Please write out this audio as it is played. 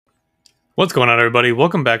What's going on, everybody?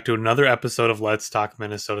 Welcome back to another episode of Let's Talk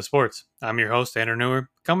Minnesota Sports. I'm your host, Andrew Newer,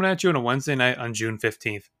 coming at you on a Wednesday night on June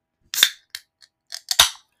 15th.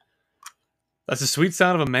 That's the sweet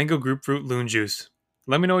sound of a mango grapefruit loon juice.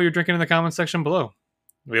 Let me know what you're drinking in the comments section below.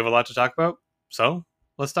 We have a lot to talk about, so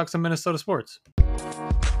let's talk some Minnesota sports.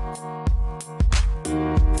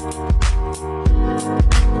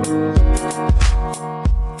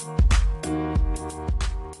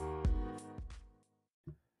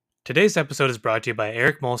 Today's episode is brought to you by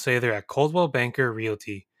Eric Mulsather at Coldwell Banker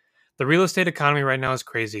Realty. The real estate economy right now is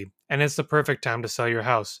crazy, and it's the perfect time to sell your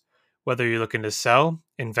house. Whether you're looking to sell,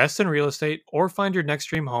 invest in real estate, or find your next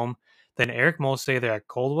dream home, then Eric Mulsather at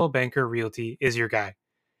Coldwell Banker Realty is your guy.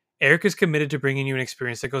 Eric is committed to bringing you an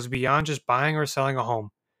experience that goes beyond just buying or selling a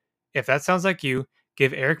home. If that sounds like you,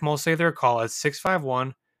 give Eric Mulsather a call at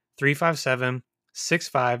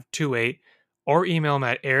 651-357-6528 or email him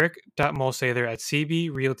at eric.mulsather at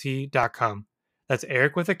cbrealty.com. That's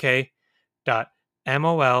Eric with a K dot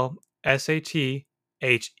MOLSATHER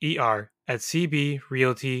at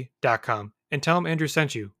cbrealty.com and tell him Andrew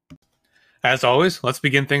sent you. As always, let's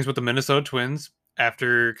begin things with the Minnesota Twins.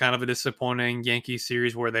 After kind of a disappointing Yankees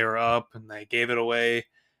series where they were up and they gave it away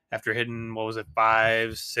after hitting,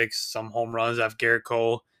 5, 6, some home runs off Garrett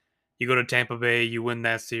Cole. You go to Tampa Bay, you win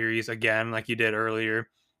that series again like you did earlier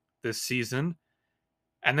this season.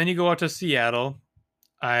 And then you go out to Seattle.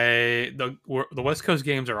 The West Coast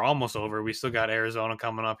games are almost over. We still got Arizona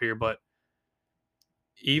coming up here, but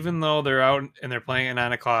even though they're out and they're playing at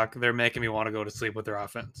 9 o'clock, they're making me want to go to sleep with their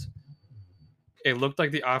offense. It looked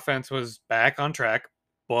like the offense was back on track,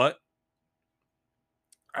 but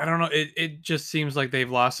I don't know. It just seems like they've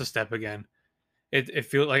lost a step again. It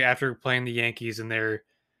feels like after playing the Yankees and they're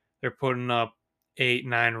putting up 8,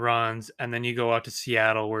 9 runs, and then you go out to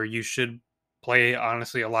Seattle where you should play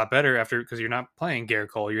honestly a lot better after because you're not playing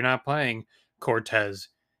Garrett Cole, you're not playing Cortez,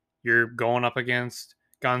 you're going up against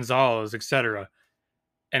Gonzalez, etc.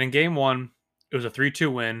 And in game one, it was a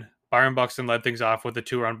 3-2 win. Byron Buxton led things off with a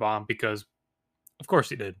 2-run bomb because, of course,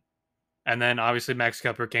 he did. And then obviously Max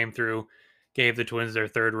Kepler came through, gave the Twins their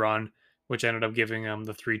third run, which ended up giving them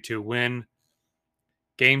the 3-2 win.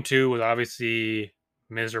 Game two was obviously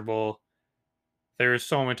miserable. There were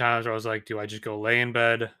so many times where I was like, do I just go lay in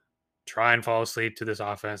bed, try and fall asleep to this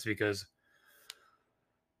offense? Because,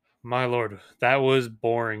 my Lord, that was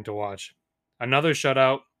boring to watch. Another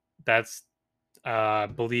shutout. That's, I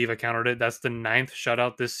believe I counted it. That's the 9th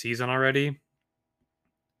shutout this season already.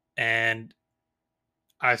 And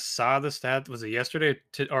I saw the stat. Was it yesterday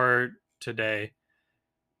or today?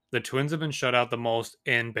 The Twins have been shut out the most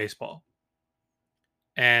in baseball.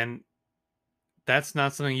 And that's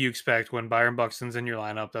not something you expect when Byron Buxton's in your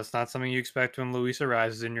lineup. That's not something you expect when Luis Arraez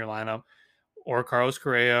is in your lineup, or Carlos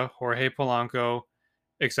Correa, Jorge Polanco,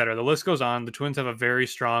 etc. The list goes on. The Twins have a very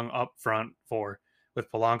strong up front four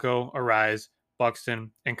with Polanco, Arraez,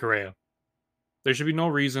 Buxton, and Correa. There should be no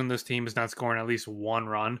reason this team is not scoring at least one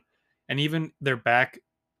run. And even their back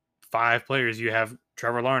 5 players, you have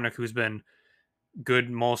Trevor Larnach, who's been good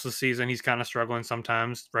most of the season. He's kind of struggling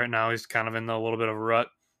sometimes. Right now, he's kind of in a little bit of a rut.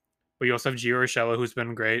 But you also have Gio Urshela, who's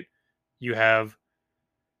been great. You have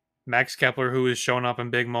Max Kepler, who has shown up in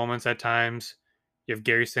big moments at times. You have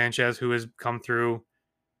Gary Sanchez, who has come through.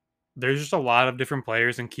 There's just a lot of different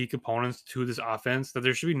players and key components to this offense that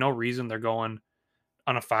there should be no reason they're going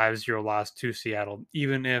on a 5-0 loss to Seattle,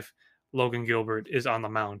 even if Logan Gilbert is on the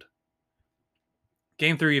mound.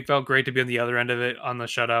 Game 3, it felt great to be on the other end of it on the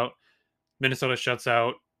shutout. Minnesota shuts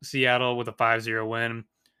out Seattle with a 5-0 win.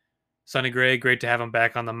 Sonny Gray, great to have him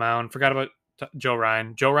back on the mound. Forgot about Joe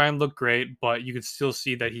Ryan. Joe Ryan looked great, but you could still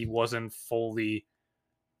see that he wasn't fully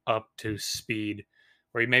up to speed.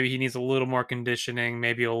 Where maybe he needs a little more conditioning,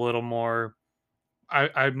 maybe a little more.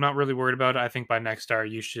 I'm not really worried about it. I think by next start,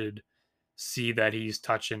 you should see that he's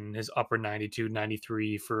touching his upper 92,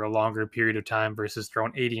 93 for a longer period of time versus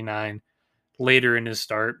throwing 89 later in his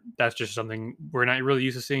start. That's just something we're not really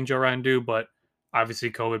used to seeing Joe Ryan do, but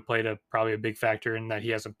obviously COVID played probably a big factor in that he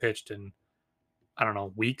hasn't pitched in, I don't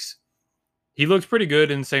know, weeks. He looked pretty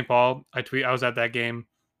good in St. Paul. I was at that game.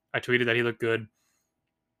 I tweeted that he looked good.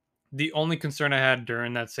 The only concern I had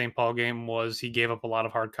during that St. Paul game was he gave up a lot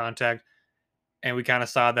of hard contact, and we kind of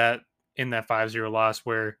saw that in that 5-0 loss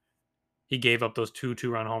where he gave up those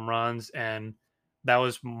 2-run home runs, and that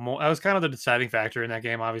was kind of the deciding factor in that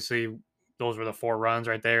game. Obviously, those were the 4 runs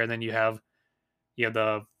right there, and then you have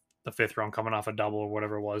the 5th run coming off a double or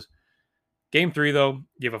whatever it was. Game 3, though,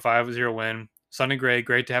 you have a 5-0 win. Sonny Gray,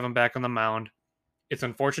 great to have him back on the mound. It's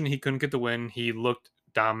unfortunate he couldn't get the win. He looked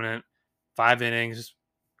dominant. 5 innings,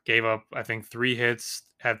 gave up, I think, 3 hits,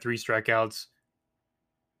 had 3 strikeouts.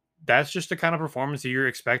 that's just the kind of performance that you're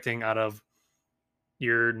expecting out of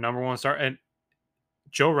your number one star. And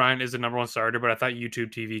Joe Ryan is the number one starter, but I thought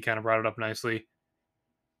YouTube TV kind of brought it up nicely.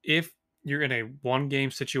 If you're in a one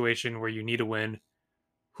game situation where you need a win,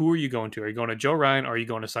 who are you going to? Are you going to Joe Ryan or are you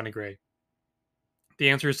going to Sonny Gray? The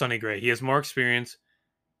answer is Sonny Gray. He has more experience,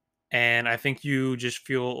 and I think you just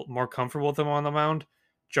feel more comfortable with him on the mound.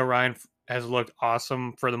 Joe Ryan has looked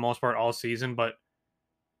awesome for the most part all season, but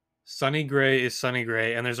Sonny Gray is Sonny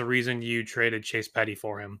Gray, and there's a reason you traded Chase Petty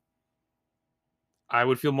for him. I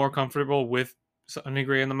would feel more comfortable with Sonny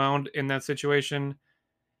Gray on the mound in that situation,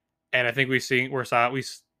 and I think we're seeing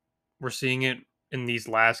it in these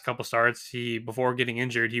last couple starts. He before getting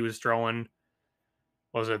injured, he was throwing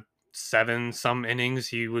what was it 7 some innings.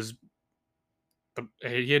 He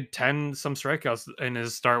had 10 some strikeouts in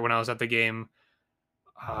his start when I was at the game.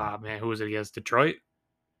 Ah man, who was it against? Detroit?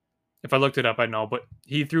 If I looked it up, I'd know. But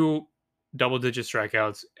he threw double digit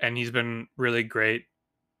strikeouts, and he's been really great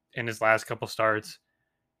in his last couple starts.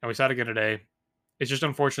 And we saw it again today. It's just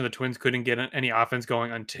unfortunate the Twins couldn't get any offense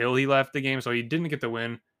going until he left the game, so he didn't get the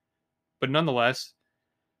win. But nonetheless,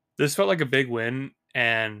 this felt like a big win,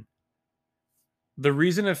 and the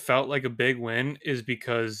reason it felt like a big win is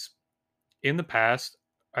because in the past,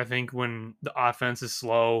 I think when the offense is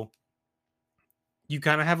slow, you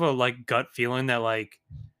kind of have a like gut feeling that like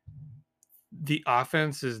the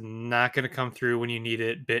offense is not going to come through when you need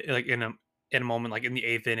it, like in a moment like in the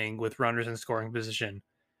eighth inning with runners in scoring position,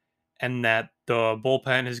 and that the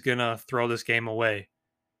bullpen is going to throw this game away.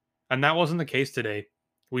 And that wasn't the case today.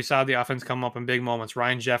 We saw the offense come up in big moments.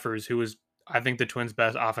 Ryan Jeffers, who was I think the Twins'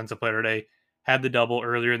 best offensive player today, had the double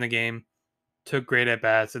earlier in the game, took great at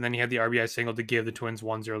bats, and then he had the RBI single to give the Twins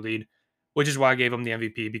 1-0 lead, which is why I gave him the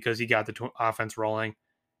MVP because he got the offense rolling.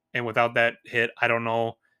 And without that hit, I don't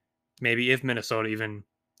know maybe if Minnesota even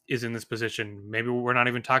is in this position. Maybe we're not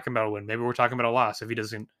even talking about a win. Maybe we're talking about a loss if he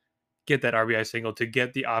doesn't get that RBI single to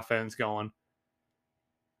get the offense going.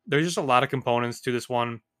 There's just a lot of components to this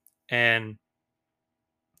one, and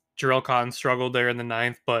Jarrell Cotton struggled there in the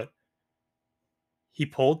ninth, but he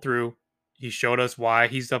pulled through. He showed us why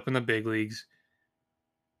he's up in the big leagues.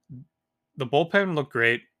 The bullpen looked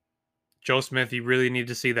great. Joe Smith, you really need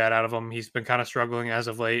to see that out of him. He's been kind of struggling as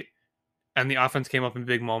of late, and the offense came up in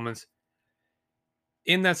big moments.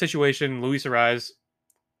 In that situation, Luis Ariz,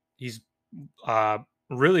 he's uh,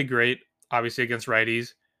 really great, obviously, against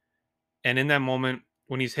righties. And in that moment,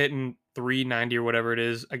 when he's hitting 390 or whatever it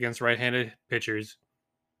is against right-handed pitchers,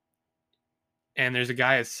 and there's a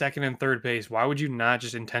guy at second and third base, why would you not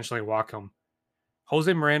just intentionally walk him?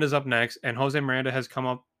 Jose Miranda's up next, and Jose Miranda has come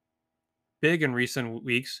up big in recent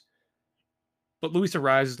weeks. But Luis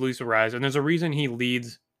Ariz is Luis Ariz, and there's a reason he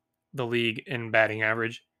leads the league in batting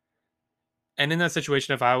average. And in that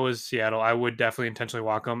situation, if I was Seattle, I would definitely intentionally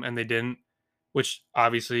walk him, and they didn't, which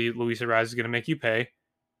obviously Luis Ariz is going to make you pay.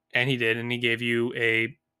 And he did, and he gave you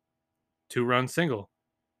a 2-run single.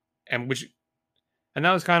 And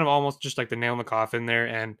that was kind of almost just like the nail in the coffin there.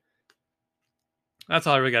 And that's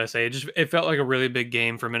all I really got to say. It felt like a really big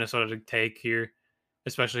game for Minnesota to take here,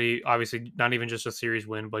 especially obviously not even just a series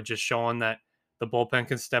win, but just showing that the bullpen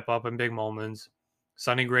can step up in big moments.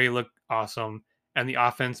 Sonny Gray looked awesome, and the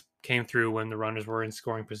offense came through when the runners were in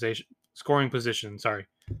scoring position. Sorry.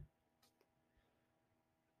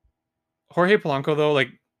 Jorge Polanco though, like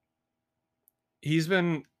he's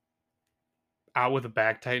been out with a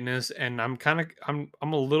back tightness, and I'm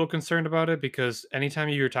a little concerned about it because anytime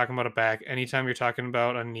you're talking about a back, anytime you're talking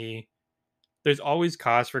about a knee, there's always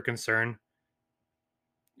cause for concern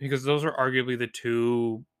because those are arguably the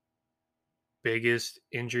two biggest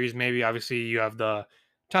injuries. Maybe obviously you have the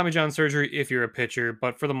Tommy John surgery if you're a pitcher,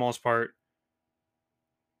 but for the most part,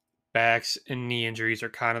 backs and knee injuries are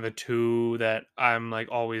kind of the two that I'm like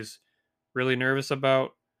always really nervous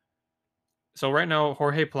about. So right now,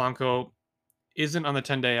 Jorge Polanco isn't on the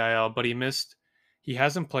 10-day IL, but he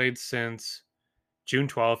hasn't played since June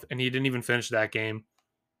 12th, and he didn't even finish that game.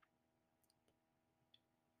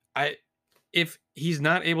 If he's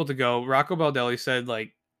not able to go, Rocco Baldelli said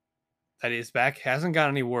like that his back hasn't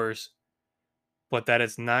gotten any worse, but that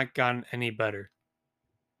it's not gotten any better,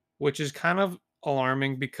 which is kind of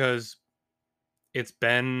alarming because it's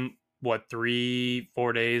been what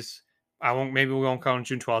 3-4 days. Maybe we won't count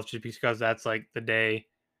June 12th just because that's like the day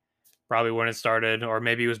probably when it started, or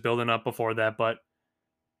maybe it was building up before that. But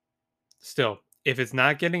still, if it's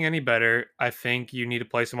not getting any better, I think you need to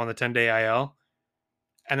place him on the 10-day IL.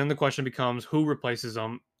 And then the question becomes who replaces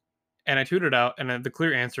him. And I tweeted out, and the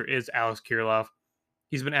clear answer is Alex Kirilloff.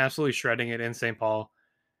 He's been absolutely shredding it in St. Paul,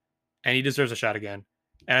 and he deserves a shot again.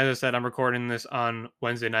 And as I said, I'm recording this on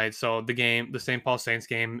Wednesday night, so the St. Paul Saints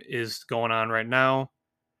game is going on right now.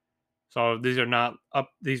 So these are not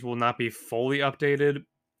up. These will not be fully updated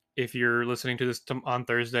if you're listening to this on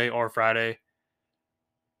Thursday or Friday.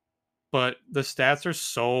 But the stats are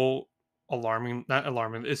so alarming. Not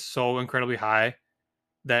alarming. It's so incredibly high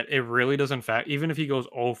that it really doesn't fact. Even if he goes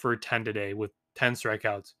 0 for 10 today with 10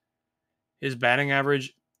 strikeouts, his batting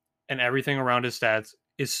average and everything around his stats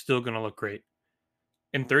is still going to look great.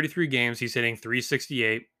 In 33 games, he's hitting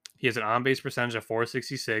 368. He has an on base percentage of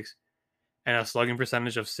 466 and a slugging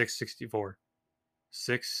percentage of 664.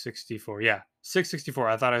 664. Yeah, 664.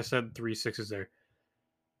 I thought I said 3 sixes there.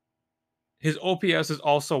 His OPS is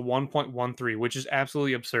also 1.13, which is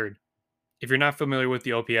absolutely absurd. If you're not familiar with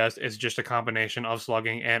the OPS, it's just a combination of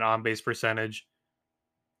slugging and on base percentage.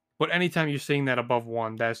 But anytime you're seeing that above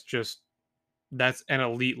 1, that's an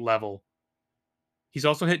elite level. He's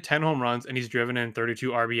also hit 10 home runs and he's driven in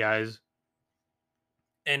 32 RBIs.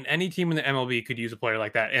 And any team in the MLB could use a player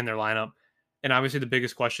like that in their lineup. And obviously the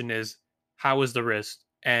biggest question is, how is the wrist?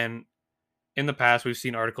 And in the past we've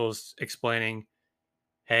seen articles explaining,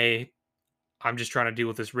 hey, I'm just trying to deal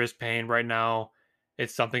with this wrist pain right now.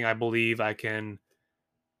 It's something I believe I can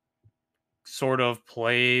sort of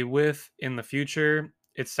play with in the future.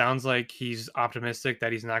 It sounds like he's optimistic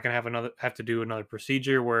that he's not going to have to do another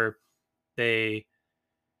procedure where they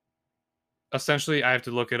essentially, I have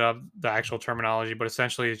to look it up, the actual terminology, but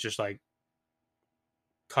essentially it's just like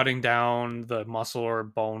cutting down the muscle or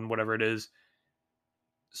bone, whatever it is,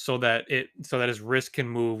 so that his wrist can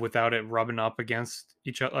move without it rubbing up against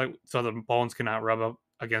each other, like, so the bones cannot rub up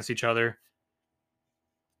against each other.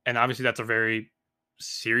 And obviously that's a very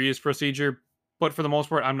serious procedure, but for the most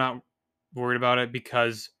part I'm not worried about it,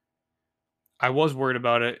 because I was worried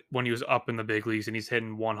about it when he was up in the big leagues and he's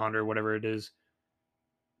hitting 100, whatever it is.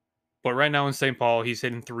 But right now in St. Paul, he's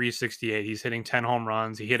hitting 368. He's hitting 10 home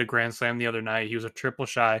runs. He hit a grand slam the other night. He was a triple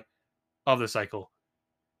shy of the cycle.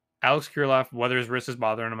 Alex Kirilloff, whether his wrist is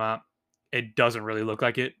bothering him out, it doesn't really look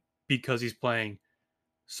like it, because he's playing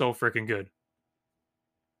so freaking good.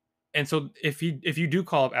 And so if you do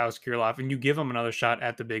call up Alex Kirilloff and you give him another shot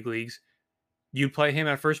at the big leagues, you play him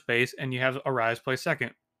at first base and you have Arise play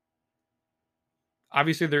second.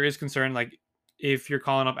 Obviously, there is concern, like, if you're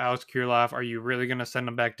calling up Alex Kirilloff, are you really going to send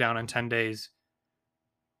him back down in 10 days?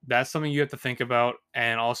 That's something you have to think about.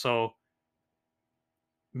 And also,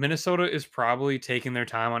 Minnesota is probably taking their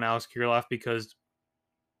time on Alex Kirilloff because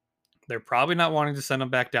they're probably not wanting to send him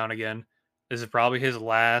back down again. This is probably his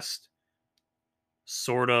last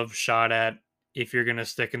sort of shot at if you're going to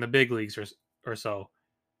stick in the big leagues or so.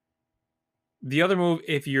 The other move,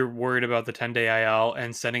 if you're worried about the 10-day IL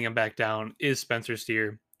and sending him back down, is Spencer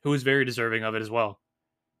Steer, who is very deserving of it as well.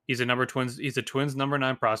 He's a Twins number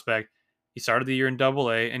 9 prospect. He started the year in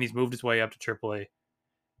Double-A and he's moved his way up to Triple-A.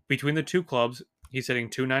 Between the two clubs, he's hitting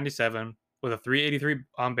 297 with a 383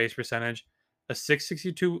 on base percentage, a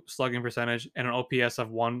 662 slugging percentage, and an OPS of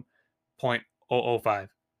 1.005.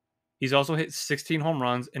 He's also hit 16 home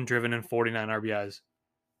runs and driven in 49 RBIs.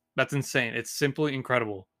 That's insane. It's simply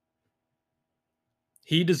incredible.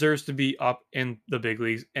 He deserves to be up in the big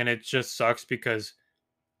leagues, and it just sucks because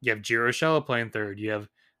you have Gio Urshela playing third. You have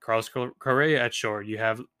Carlos Correa at short. You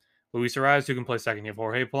have Luis Arias who can play second. You have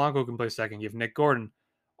Jorge Polanco who can play second. You have Nick Gordon.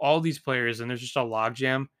 All these players, and there's just a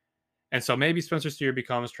logjam. And so maybe Spencer Steer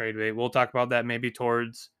becomes trade bait. We'll talk about that maybe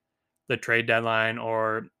towards the trade deadline,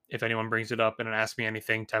 or if anyone brings it up in an Ask Me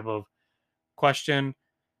Anything type of question.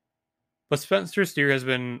 But Spencer Steer has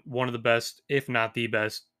been one of the best, if not the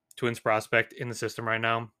best, Twins prospect in the system right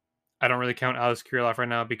now. I don't really count Alex Kirilloff right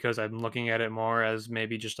now because I'm looking at it more as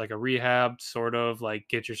maybe just like a rehab, sort of like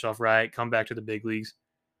get yourself right, come back to the big leagues.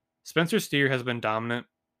 Spencer Steer has been dominant,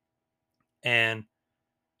 and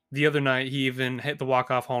the other night he even hit the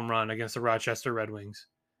walk-off home run against the Rochester Red Wings.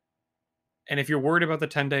 And if you're worried about the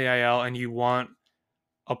 10-day IL and you want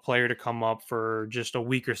a player to come up for just a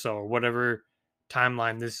week or so, or whatever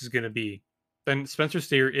timeline this is going to be, then Spencer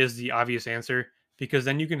Steer is the obvious answer, because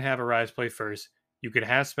then you can have Arise play first. You could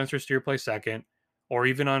have Spencer Steer play second, or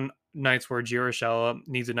even on nights where Gio Urshela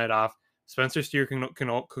needs a night off, Spencer Steer can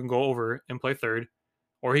go over and play third,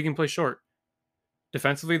 or he can play short.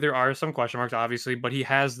 Defensively, there are some question marks, obviously, but he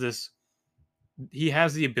has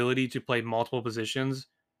the ability to play multiple positions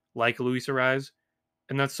like Luis Arise,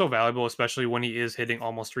 and that's so valuable, especially when he is hitting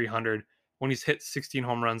almost 300, when he's hit 16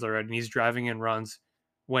 home runs already, and he's driving in runs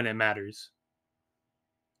when it matters.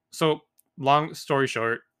 So, long story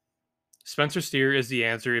short, Spencer Steer is the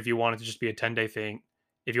answer if you want it to just be a 10-day thing.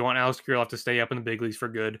 If you want Alex Kirilloff to stay up in the big leagues for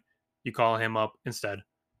good, you call him up instead.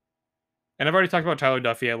 And I've already talked about Tyler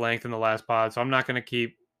Duffy at length in the last pod, so I'm not going to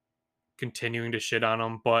keep continuing to shit on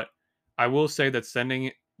him. But I will say that sending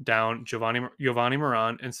down Giovanni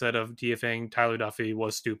Moran instead of DFAing Tyler Duffy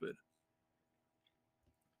was stupid.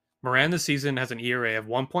 Moran this season has an ERA of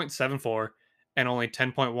 1.74 and only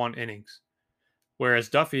 10.1 innings, whereas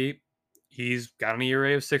Duffy, he's got an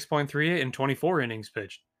ERA of 6.38 and 24 innings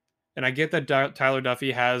pitched. And I get that Tyler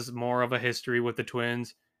Duffy has more of a history with the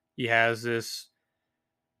Twins. He has this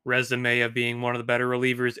resume of being one of the better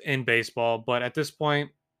relievers in baseball, but at this point,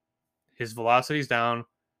 his velocity's down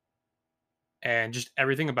and just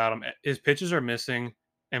everything about him. His pitches are missing,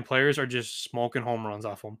 and players are just smoking home runs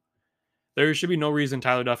off him. There should be no reason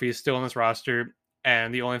Tyler Duffy is still on this roster,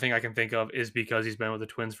 and the only thing I can think of is because he's been with the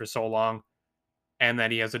Twins for so long and that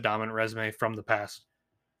he has a dominant resume from the past.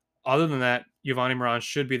 Other than that, Giovanni Moran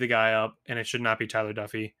should be the guy up, and it should not be Tyler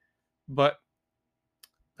Duffy. But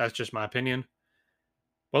that's just my opinion.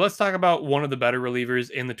 Well, let's talk about one of the better relievers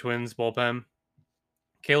in the Twins bullpen,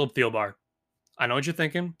 Caleb Thielbar. I know what you're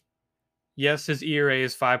thinking. Yes, his ERA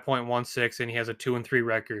is 5.16 and he has a 2-3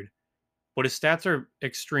 record, but his stats are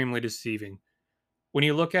extremely deceiving. When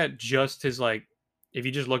you look at just his, if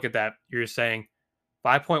you just look at that, you're saying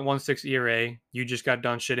 5.16 ERA, you just got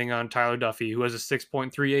done shitting on Tyler Duffy, who has a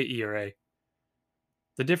 6.38 ERA.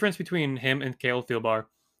 The difference between him and Caleb Thielbar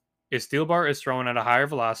is Thielbar is throwing at a higher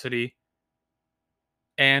velocity,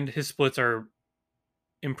 and his splits are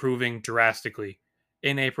improving drastically.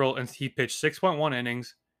 In April, and he pitched 6.1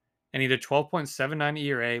 innings, and he had a 12.79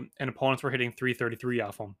 ERA, and opponents were hitting 333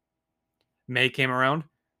 off him. May came around,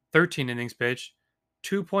 13 innings pitched,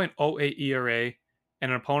 2.08 ERA,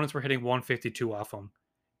 and opponents were hitting 152 off him.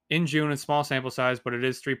 In June, it's small sample size, but it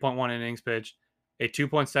is 3.1 innings pitched, a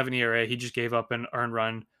 2.7 ERA. He just gave up an earned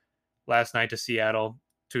run last night to Seattle.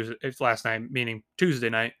 It's last night, meaning Tuesday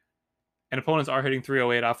night. And opponents are hitting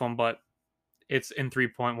 308 off him, but it's in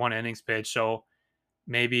 3.1 innings pitched, so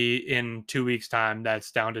maybe in 2 weeks' time,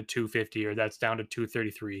 that's down to 250 or that's down to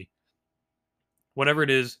 233. Whatever it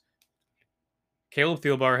is, Caleb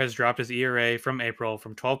Thielbar has dropped his ERA from April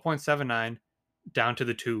from 12.79 down to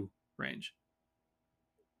the 2 range.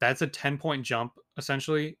 That's a 10-point jump,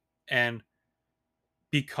 essentially. And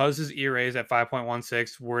because his ERA is at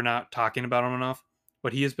 5.16, we're not talking about him enough.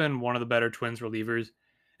 But he has been one of the better Twins relievers.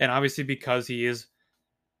 And obviously because he is,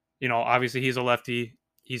 obviously he's a lefty.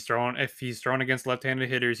 If he's thrown against left-handed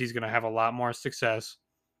hitters, he's going to have a lot more success.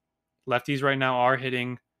 Lefties right now are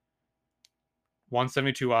hitting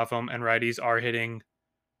 172 off him, and righties are hitting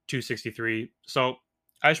 263. So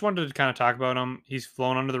I just wanted to kind of talk about him. He's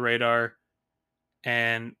flown under the radar,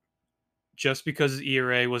 and just because his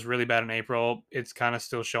ERA was really bad in April, it's kind of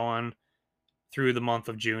still showing through the month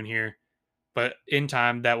of June here. But in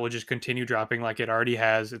time, that will just continue dropping like it already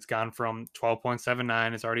has. It's gone from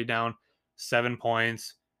 12.79. It's already down 7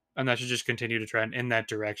 points, and that should just continue to trend in that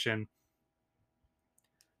direction.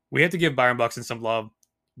 We have to give Byron Buxton some love.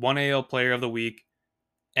 1 AL Player of the Week,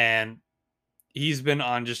 and he's been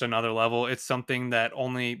on just another level. It's something that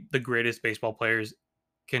only the greatest baseball players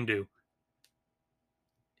can do.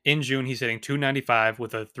 In June, he's hitting 295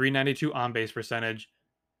 with a 392 on-base percentage,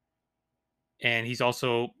 and he's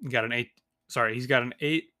also got an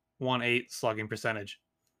 818 slugging percentage.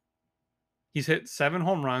 He's hit 7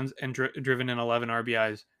 home runs and driven in 11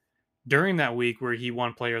 RBIs. During that week where he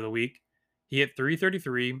won Player of the Week, he hit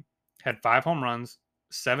 333, had 5 home runs,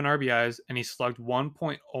 7 RBIs, and he slugged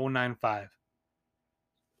 1.095.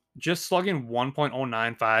 Just slugging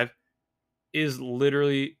 1.095 is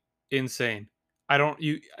literally insane. I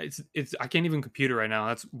can't even compute it right now.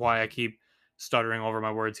 That's why I keep stuttering over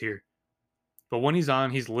my words here. But when he's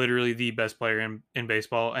on, he's literally the best player in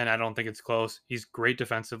baseball, and I don't think it's close. He's great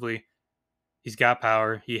defensively. He's got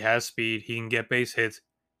power. He has speed. He can get base hits.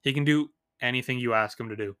 He can do anything you ask him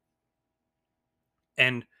to do.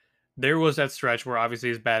 And there was that stretch where obviously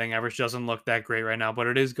his batting average doesn't look that great right now, but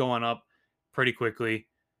it is going up pretty quickly.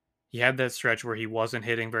 He had that stretch where he wasn't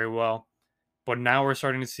hitting very well, but now we're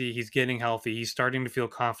starting to see he's getting healthy. He's starting to feel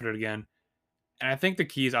confident again. And I think the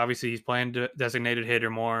key is obviously he's playing designated hitter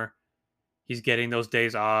more. He's getting those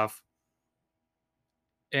days off.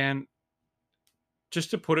 And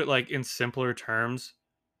just to put it in simpler terms,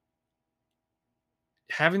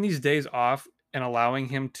 having these days off and allowing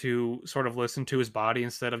him to sort of listen to his body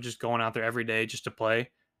instead of just going out there every day just to play,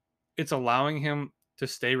 it's allowing him to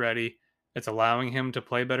stay ready. It's allowing him to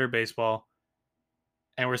play better baseball.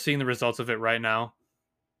 And we're seeing the results of it right now.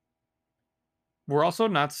 We're also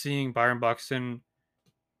not seeing Byron Buxton,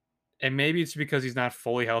 and maybe it's because he's not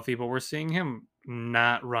fully healthy, but we're seeing him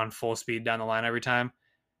not run full speed down the line every time.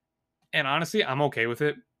 And honestly, I'm okay with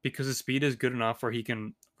it because his speed is good enough where he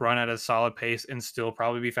can run at a solid pace and still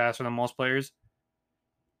probably be faster than most players.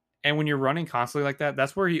 And when you're running constantly like that,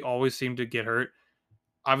 that's where he always seemed to get hurt.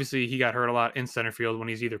 Obviously, he got hurt a lot in center field when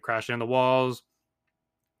he's either crashing into walls,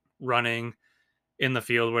 running in the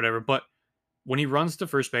field, whatever. But when he runs to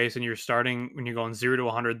first base and when you're going 0 to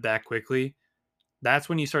 100 that quickly, that's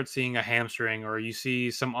when you start seeing a hamstring or you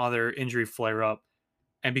see some other injury flare up.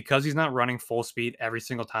 And because he's not running full speed every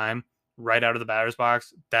single time right out of the batter's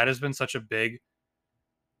box, that has been such a big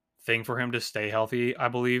thing for him to stay healthy, I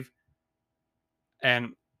believe. And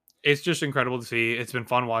it's just incredible to see. It's been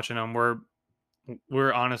fun watching him.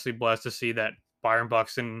 We're honestly blessed to see that Byron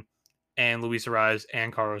Buxton and Luis Ariz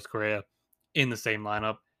and Carlos Correa in the same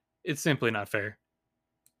lineup. It's simply not fair.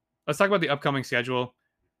 Let's talk about the upcoming schedule.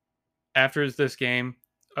 After this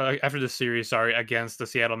series, against the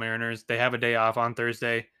Seattle Mariners, they have a day off on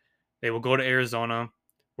Thursday. They will go to Arizona,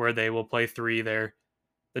 where they will play 3 there.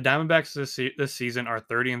 The Diamondbacks this season are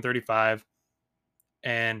 30 and 35,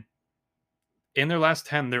 and in their last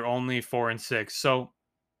 10, they're only 4 and 6. So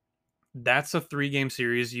that's a 3-game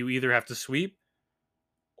series. You either have to sweep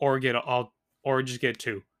or just get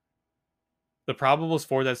 2. The probables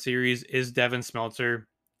for that series is Devin Smeltzer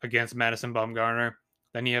against Madison Bumgarner.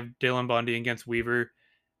 Then you have Dylan Bundy against Weaver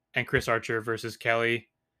and Chris Archer versus Kelly.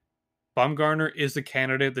 Bumgarner is the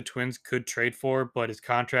candidate the Twins could trade for, but his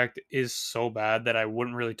contract is so bad that I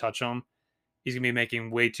wouldn't really touch him. He's going to be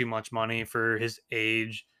making way too much money for his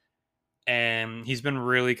age, and he's been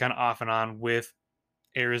really kind of off and on with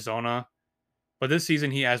Arizona. But this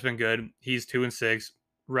season he has been good. He's 2 and 6.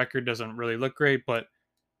 Record doesn't really look great, but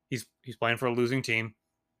he's playing for a losing team.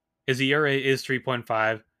 His ERA is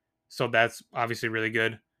 3.5, so that's obviously really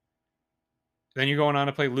good. Then you're going on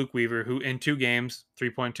to play Luke Weaver, who in 2 games,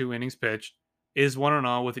 3.2 innings pitched, is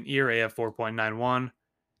 1-0 with an ERA of 4.91.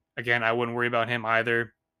 Again, I wouldn't worry about him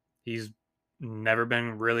either. He's never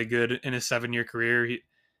been really good in his 7-year career.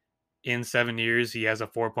 In 7 years, he has a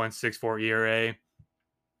 4.64 ERA.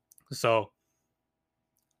 So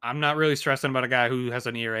I'm not really stressing about a guy who has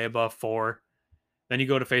an ERA above 4. Then you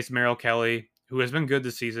go to face Merrill Kelly, who has been good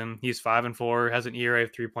this season. He's 5 and 4, has an ERA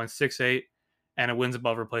of 3.68, and a wins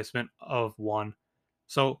above replacement of 1.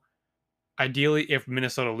 So ideally, if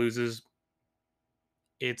Minnesota loses,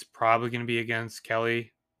 it's probably going to be against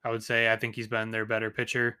Kelly. I would say I think he's been their better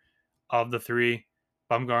pitcher of the 3.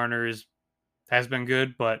 Bumgarner has been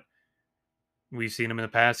good, but we've seen him in the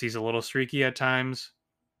past. He's a little streaky at times.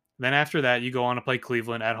 Then after that, you go on to play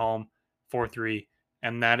Cleveland at home 4-3.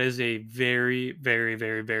 And that is a very, very,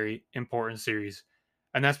 very, very important series.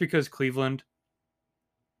 And that's because Cleveland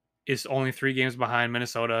is only 3 games behind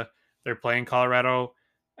Minnesota. They're playing Colorado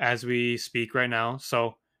as we speak right now.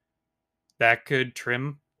 So that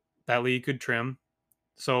lead could trim.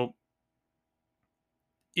 So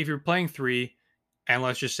if you're playing 3, and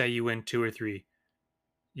let's just say you win 2 or 3,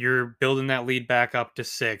 you're building that lead back up to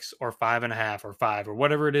 6 or 5.5 or 5 or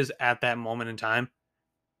whatever it is at that moment in time.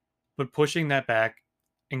 But pushing that back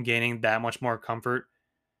and gaining that much more comfort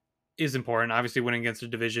is important. Obviously, winning against the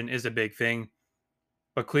division is a big thing.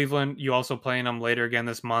 But Cleveland, you also playing them later again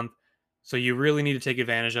this month. So you really need to take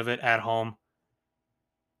advantage of it at home.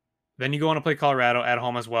 Then you go on to play Colorado at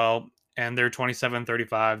home as well. And they're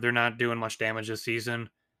 27-35. They're not doing much damage this season.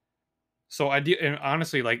 So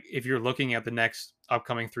honestly, like if you're looking at the next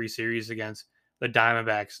upcoming 3 series against the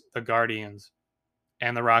Diamondbacks, the Guardians,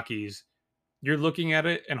 and the Rockies, you're looking at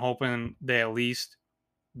it and hoping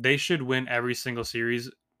they should win every single series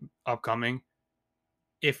upcoming,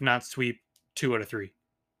 if not sweep 2 out of 3.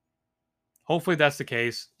 Hopefully that's the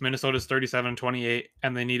case. Minnesota's 37-28,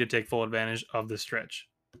 and they need to take full advantage of this stretch.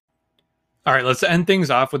 All right, let's end things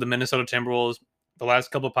off with the Minnesota Timberwolves. The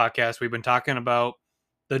last couple of podcasts, we've been talking about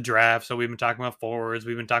the draft. So we've been talking about forwards.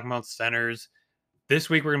 We've been talking about centers. This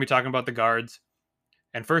week, we're going to be talking about the guards.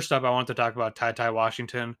 And first up, I want to talk about Ty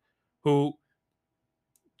Washington, who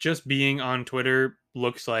just being on Twitter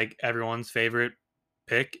looks like everyone's favorite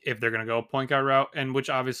pick if they're going to go point guard route, and which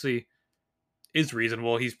obviously is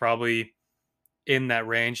reasonable. He's probably in that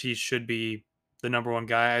range. He should be the number 1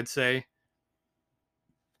 guy, I'd say.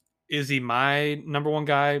 Is he my number 1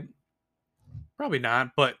 guy? Probably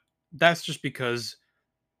not, but that's just because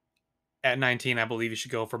at 19, I believe you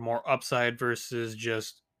should go for more upside versus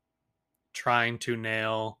just trying to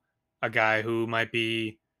nail a guy who might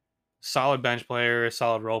be solid bench player,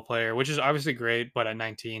 solid role player, which is obviously great, but at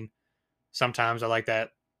 19, sometimes I like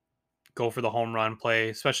that go for the home run play,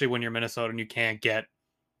 especially when you're Minnesota and you can't get,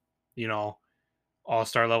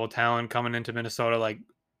 all-star level talent coming into Minnesota, like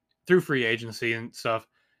through free agency and stuff.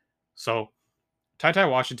 So Ty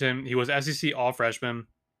Washington, he was SEC all freshman,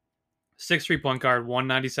 6'3" point guard,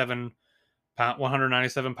 197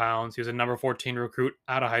 197 pounds. He was a number 14 recruit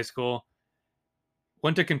out of high school.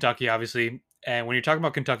 Went to Kentucky, obviously. And when you're talking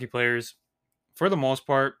about Kentucky players, for the most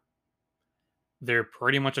part, they're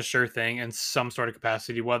pretty much a sure thing in some sort of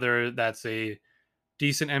capacity, whether that's a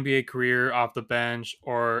decent NBA career off the bench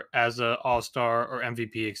or as an all-star or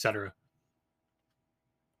MVP, etc.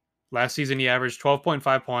 Last season, he averaged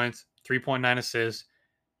 12.5 points, 3.9 assists,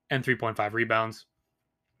 and 3.5 rebounds.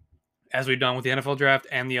 As we've done with the NFL draft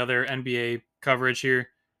and the other NBA coverage here,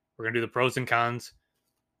 we're going to do the pros and cons.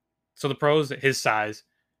 So the pros, his size.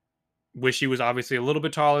 Wish he was obviously a little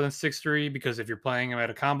bit taller than 6'3", because if you're playing him at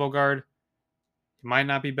a combo guard, he might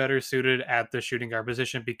not be better suited at the shooting guard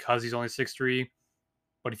position because he's only 6'3".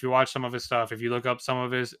 But if you watch some of his stuff, if you look up some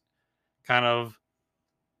of his kind of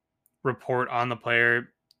report on the player,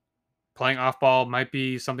 playing off ball might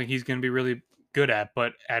be something he's going to be really good at.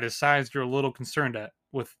 But at his size, you're a little concerned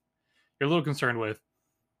with.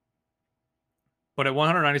 But at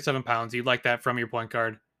 197 pounds, you'd like that from your point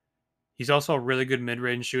guard. He's also a really good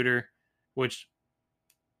mid-range shooter, which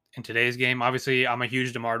in today's game, obviously, I'm a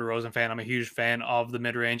huge DeMar DeRozan fan. I'm a huge fan of the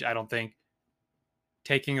mid-range. I don't think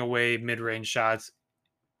taking away mid-range shots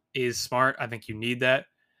is smart. I think you need that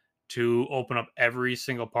to open up every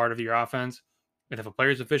single part of your offense. And if a player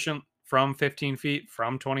is efficient from 15 feet,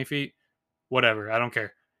 from 20 feet, whatever, I don't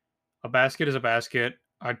care. A basket is a basket.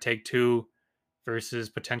 I'd take 2 versus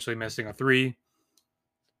potentially missing a 3.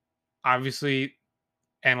 Obviously,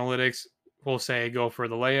 analytics will say go for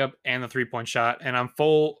the layup and the 3-point shot, and I'm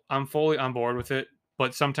fully on board with it.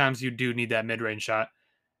 But sometimes you do need that mid-range shot,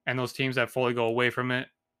 and those teams that fully go away from it,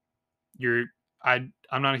 I'm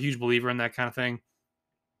not a huge believer in that kind of thing.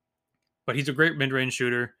 But he's a great mid-range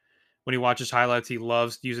shooter. When he watches highlights, he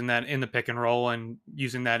loves using that in the pick and roll and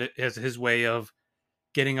using that as his way of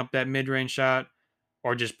getting up that mid-range shot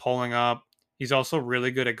or just pulling up. He's also really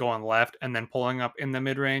good at going left and then pulling up in the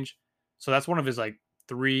mid-range. So that's one of his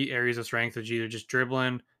 3 areas of strength, is either just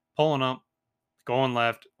dribbling, pulling up, going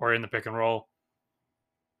left, or in the pick and roll.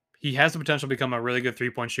 He has the potential to become a really good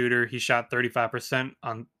 3-point shooter. He shot 35%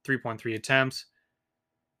 on 3.3 attempts.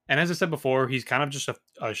 And as I said before, he's kind of just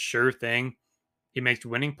a sure thing. He makes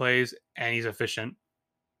winning plays and he's efficient.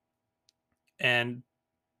 And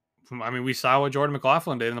we saw what Jordan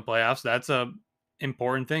McLaughlin did in the playoffs. That's a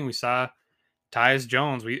important thing. We saw Tyus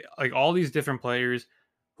Jones. We all these different players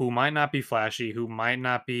who might not be flashy, who might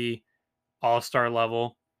not be all-star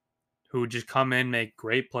level, who just come in, make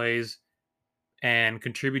great plays, and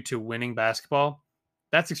contribute to winning basketball.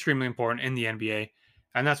 That's extremely important in the NBA.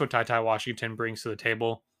 And that's what Ty Washington brings to the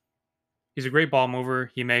table. He's a great ball mover.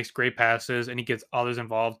 He makes great passes, and he gets others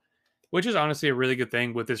involved, which is honestly a really good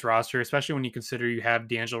thing with this roster, especially when you consider you have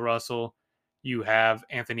D'Angelo Russell, you have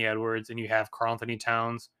Anthony Edwards, and you have Karl Anthony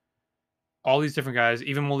Towns. All these different guys,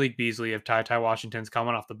 even Malik Beasley, if Ty Washington's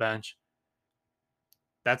coming off the bench.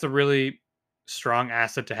 That's a really strong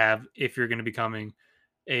asset to have if you're going to be becoming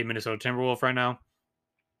a Minnesota Timberwolf right now.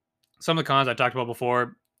 Some of the cons I talked about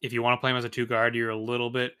before, if you want to play him as a 2 guard, you're a little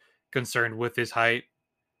bit concerned with his height.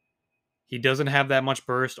 He doesn't have that much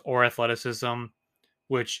burst or athleticism,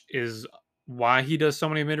 which is why he does so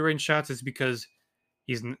many mid-range shots. Is because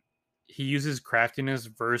he uses craftiness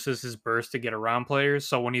versus his burst to get around players.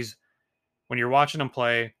 So when you're watching him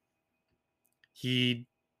play, he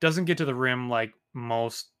doesn't get to the rim like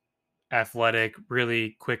most athletic,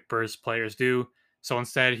 really quick burst players do. So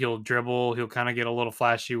instead, he'll dribble, he'll kind of get a little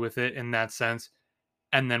flashy with it in that sense,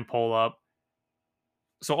 and then pull up.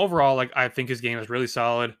 So overall, I think his game is really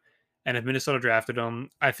solid. And if Minnesota drafted him,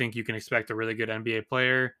 I think you can expect a really good NBA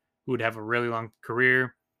player who would have a really long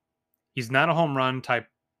career. He's not a home run type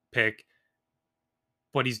pick,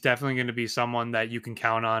 but he's definitely going to be someone that you can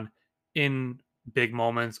count on in big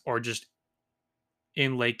moments or just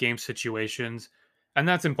in late game situations. And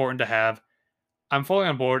that's important to have. I'm fully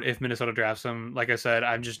on board if Minnesota drafts him. Like I said,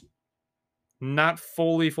 I'm just not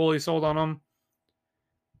fully sold on him.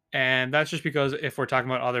 And that's just because if we're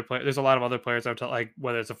talking about other players, there's a lot of other players I would like,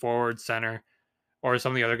 whether it's a forward, center, or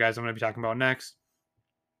some of the other guys I'm going to be talking about next.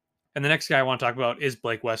 And the next guy I want to talk about is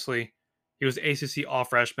Blake Wesley. He was ACC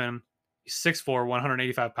All-Freshman. He's 6'4",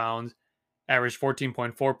 185 pounds, averaged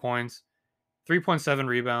 14.4 points, 3.7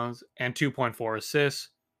 rebounds, and 2.4 assists.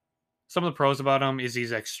 Some of the pros about him is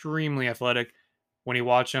he's extremely athletic. When you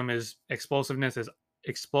watch him, his explosiveness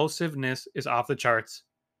is off the charts.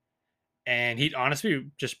 And he'd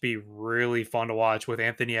honestly just be really fun to watch with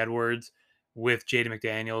Anthony Edwards, with Jaden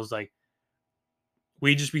McDaniels.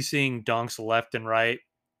 We'd just be seeing dunks left and right.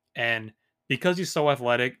 And because he's so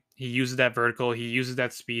athletic, he uses that vertical, he uses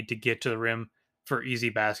that speed to get to the rim for easy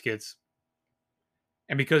baskets.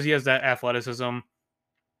 And because he has that athleticism,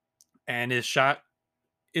 and his shot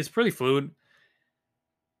is pretty fluid.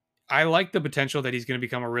 I like the potential that he's going to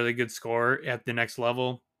become a really good scorer at the next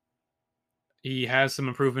level. He has some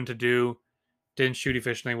improvement to do. Didn't shoot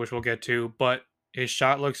efficiently, which we'll get to, but his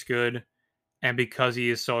shot looks good. And because he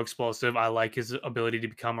is so explosive, I like his ability to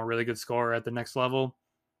become a really good scorer at the next level.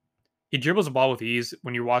 He dribbles the ball with ease.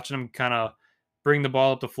 When you're watching him kind of bring the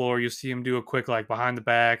ball up the floor, you see him do a quick like behind the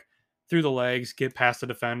back, through the legs, get past the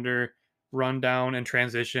defender, run down and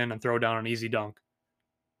transition and throw down an easy dunk.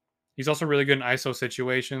 He's also really good in ISO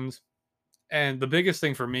situations. And the biggest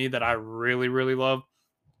thing for me that I really, really love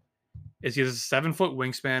is he has a 7-foot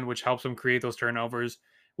wingspan, which helps him create those turnovers,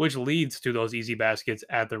 which leads to those easy baskets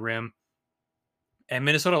at the rim. And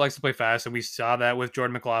Minnesota likes to play fast, and we saw that with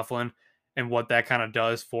Jordan McLaughlin and what that kind of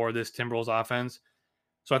does for this Timberwolves offense.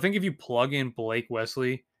 So I think if you plug in Blake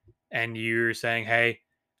Wesley and you're saying, hey,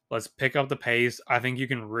 let's pick up the pace, I think you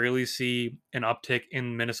can really see an uptick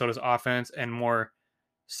in Minnesota's offense and more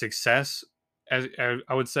success, as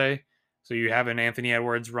I would say. So you have an Anthony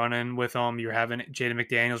Edwards running with him, you're having Jaden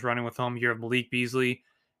McDaniels running with him, you have Malik Beasley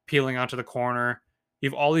peeling onto the corner. You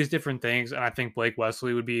have all these different things, and I think Blake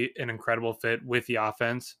Wesley would be an incredible fit with the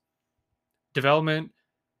offense. Development,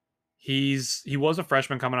 he was a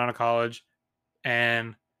freshman coming out of college,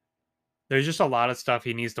 and there's just a lot of stuff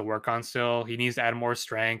he needs to work on still. He needs to add more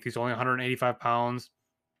strength. He's only 185 pounds.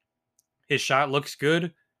 His shot looks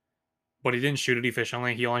good, but he didn't shoot it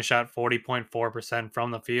efficiently. He only shot 40.4% from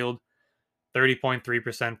the field,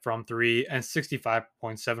 30.3% from three, and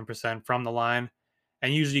 65.7% from the line.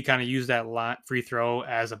 And usually you kind of use that free throw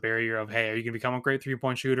as a barrier of, hey, are you going to become a great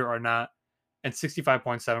 3-point shooter or not? And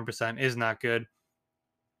 65.7% is not good.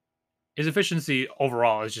 His efficiency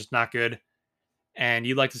overall is just not good. And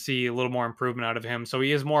you'd like to see a little more improvement out of him. So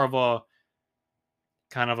he is more of a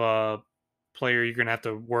kind of a player you're going to have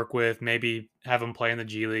to work with, maybe have him play in the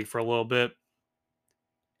G League for a little bit.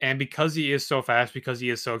 And because he is so fast, because he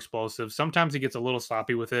is so explosive, sometimes he gets a little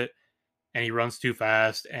sloppy with it and he runs too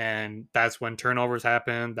fast. And that's when turnovers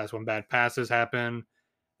happen. That's when bad passes happen.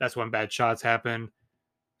 That's when bad shots happen.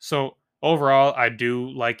 So overall, I do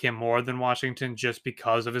like him more than Washinton just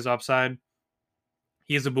because of his upside.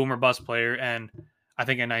 He is a boomer bust player. And I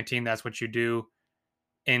think at 19, that's what you do.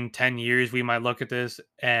 In 10 years, we might look at this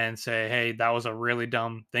and say, hey, that was a really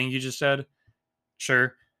dumb thing you just said.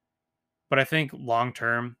 Sure. But I think long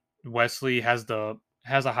term, Wesley has a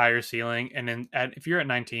higher ceiling. And if you're at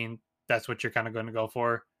 19, that's what you're kind of going to go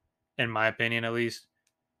for, in my opinion, at least.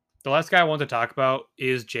 The last guy I want to talk about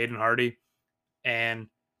is Jaden Hardy. And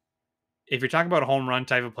if you're talking about a home run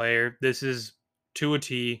type of player, this is to a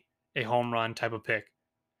T a home run type of pick.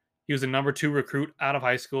 He was a number 2 recruit out of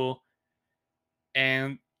high school.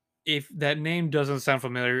 And if that name doesn't sound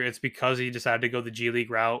familiar, it's because he decided to go the G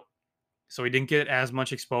League route. So he didn't get as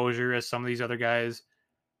much exposure as some of these other guys.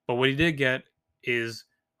 But what he did get is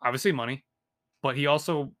obviously money, but he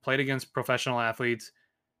also played against professional athletes,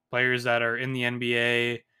 players that are in the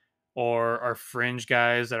NBA or are fringe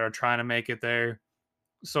guys that are trying to make it there.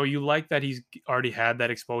 So you like that he's already had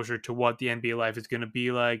that exposure to what the NBA life is going to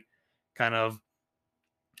be like, kind of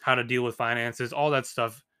how to deal with finances, all that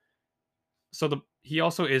stuff. So he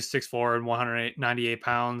also is 6'4" and 198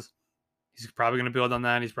 pounds. He's probably going to build on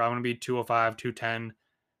that. He's probably going to be 205, 210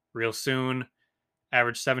 real soon.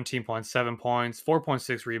 Averaged 17.7 points,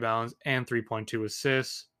 4.6 rebounds, and 3.2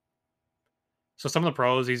 assists. So some of the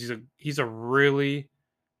pros, he's a really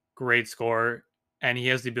great scorer, and he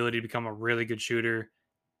has the ability to become a really good shooter.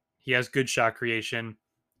 He has good shot creation.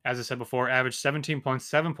 As I said before, averaged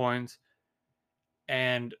 17.7 points,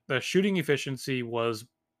 and the shooting efficiency was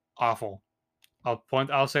awful.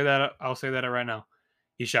 I'll say that right now.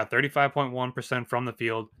 He shot 35.1% from the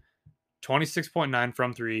field, 26.9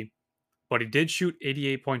 from three, but he did shoot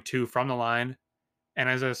 88.2 from the line. And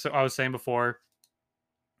as I was saying before,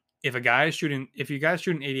 if you guys shooting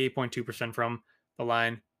 88.2% from the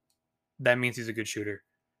line, that means he's a good shooter.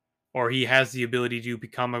 Or he has the ability to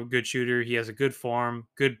become a good shooter. He has a good form,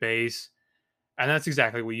 good base. And that's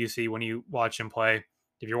exactly what you see when you watch him play.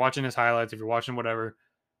 If you're watching his highlights, if you're watching whatever,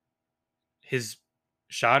 his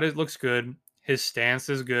looks good. His stance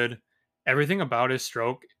is good. Everything about his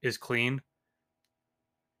stroke is clean.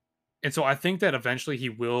 And so I think that eventually he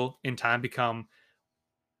will, in time, become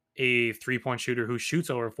a 3-point shooter who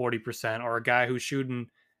shoots over 40%, or a guy who's shooting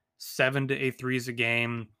 7 to 8 threes a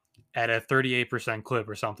game at a 38% clip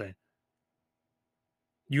or something.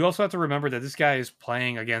 You also have to remember that this guy is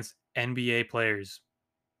playing against NBA players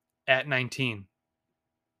at 19.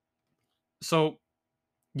 So,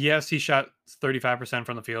 yes, he shot 35%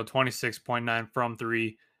 from the field, 26.9 from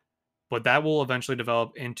three, but that will eventually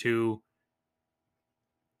develop into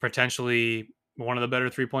potentially one of the better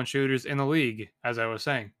 3-point shooters in the league, as I was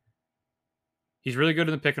saying. He's really good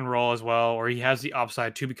in the pick and roll as well, or he has the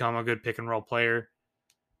upside to become a good pick and roll player.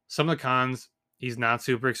 Some of the cons, he's not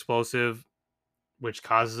super explosive, which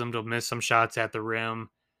causes him to miss some shots at the rim.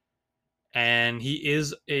 And he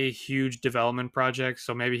is a huge development project,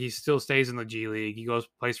 so maybe he still stays in the G League. He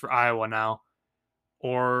plays for Iowa now.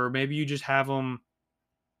 Or maybe you just have him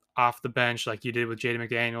off the bench like you did with Jaden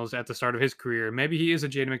McDaniels at the start of his career. Maybe he is a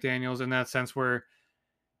Jaden McDaniels in that sense where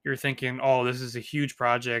you're thinking, oh, this is a huge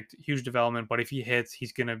project, huge development, but if he hits,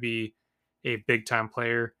 he's going to be a big time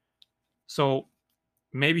player. So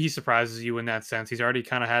maybe he surprises you in that sense. He's already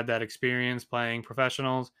kind of had that experience playing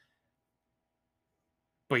professionals,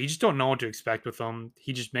 but you just don't know what to expect with him.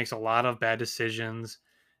 He just makes a lot of bad decisions.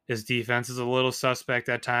 His defense is a little suspect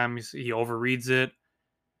at times. He overreads it.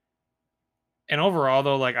 And overall,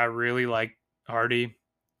 though, like I really like Hardy.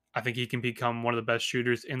 I think he can become one of the best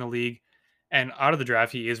shooters in the league. And out of the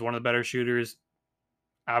draft, he is one of the better shooters.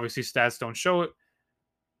 Obviously, stats don't show it,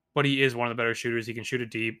 but he is one of the better shooters. He can shoot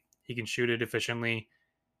it deep. He can shoot it efficiently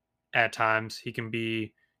at times. He can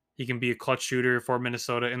be a clutch shooter for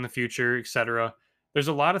Minnesota in the future, etc. There's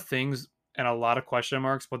a lot of things and a lot of question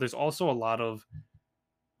marks, but there's also a lot of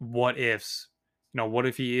what ifs. What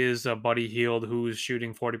if he is a Buddy Hield who's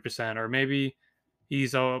shooting 40%, or maybe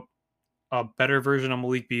he's a better version of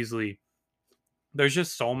Malik Beasley. There's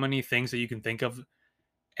just so many things that you can think of.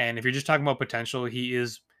 And if you're just talking about potential, if he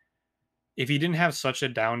didn't have such a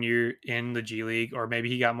down year in the G League, or maybe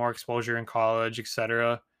he got more exposure in college,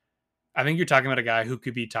 etc., I think you're talking about a guy who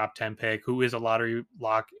could be top 10 pick, who is a lottery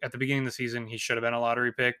lock. At the beginning of the season, he should have been a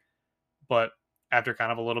lottery pick, but after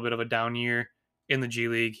kind of a little bit of a down year in the G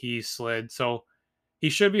League, he slid. So he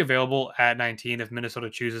should be available at 19 if Minnesota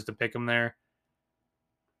chooses to pick him there.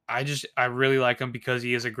 I really like him because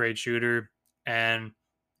he is a great shooter, and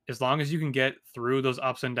as long as you can get through those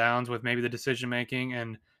ups and downs with maybe the decision making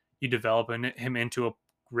and you develop him into a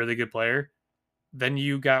really good player, then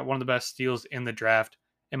you got one of the best steals in the draft,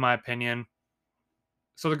 in my opinion.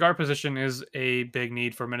 So the guard position is a big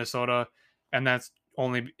need for Minnesota, and that's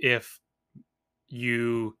only if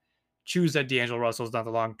you choose that D'Angelo Russell is not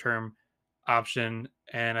the long-term option.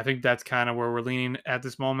 And I think that's kind of where we're leaning at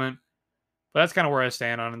this moment. But that's kind of where I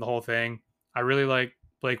stand on the whole thing. I really like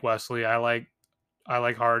Blake Wesley. I like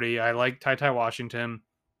Hardy. I like Ty Washinton.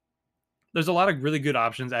 There's a lot of really good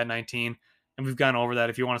options at 19, and we've gone over that.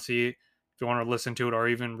 If you want to listen to it, or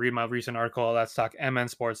even read my recent article at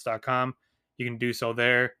talkmnsports.com, you can do so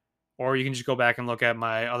there. Or you can just go back and look at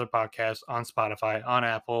my other podcasts on Spotify, on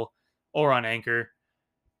Apple, or on Anchor.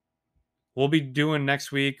 We'll be doing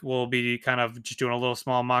next week, we'll be kind of just doing a little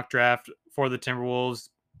small mock draft for the Timberwolves.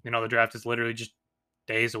 The draft is literally just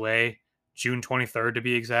days away, June 23rd to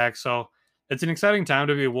be exact. So it's an exciting time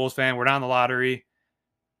to be a Wolves fan. We're not in the lottery,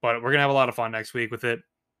 but we're going to have a lot of fun next week with it.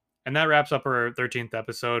 And that wraps up our 13th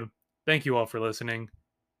episode. Thank you all for listening.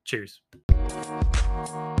 Cheers.